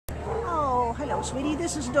sweetie,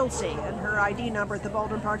 this is Dulce, and her ID number at the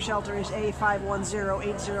Baldwin Park shelter is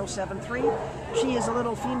A5108073. She is a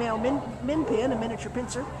little female min pin, a miniature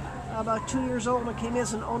pincer, about 2 years old, and came in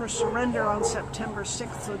as an owner surrender on September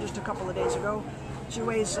 6th, so just a couple of days ago. She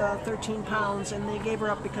weighs 13 pounds, and they gave her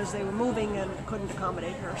up because they were moving and couldn't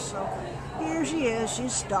accommodate her. So here she is.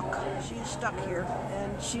 She's stuck. She's stuck here,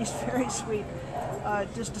 and she's very sweet.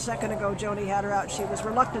 Just a second ago, Joni had her out. She was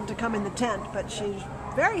reluctant to come in the tent, but she's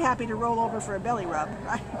very happy to roll over for a belly rub.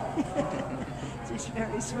 Right? She's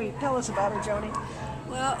very sweet. Tell us about her, Joni.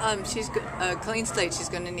 Well, she's a clean slate. She's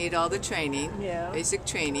going to need all the training, basic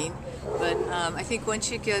training. But I think once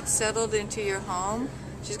she gets settled into your home,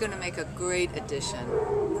 she's going to make a great addition.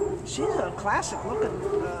 She's a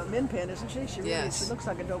classic-looking min pin, isn't she? She Yes. She looks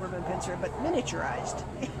like a Doberman pincer, but miniaturized.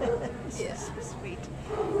 Yes. So sweet.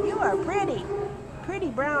 You are pretty. Pretty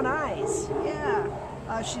brown eyes. Yeah.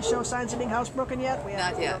 She shows signs of being housebroken yet?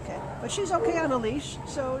 Not yet. Okay. But she's okay on a leash,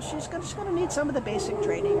 so she's going to need some of the basic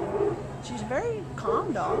training. She's a very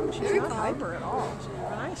calm dog. She's Very not calm. hyper at all. She's a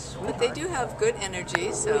nice, sweetheart. But they do have good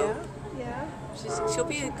energy, so Yeah. she'll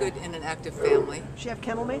be good in an active family. She have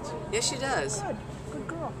kennel mates? Yes, she does. Good. Good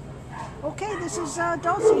girl. Okay, this is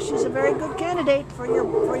Dulce. She's a very good candidate for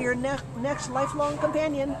your next lifelong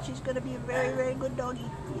companion. She's going to be a very, very good doggie.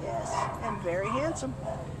 Yes, and very handsome.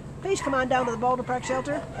 Please come on down to the Baldwin Park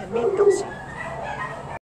shelter and meet Dulce.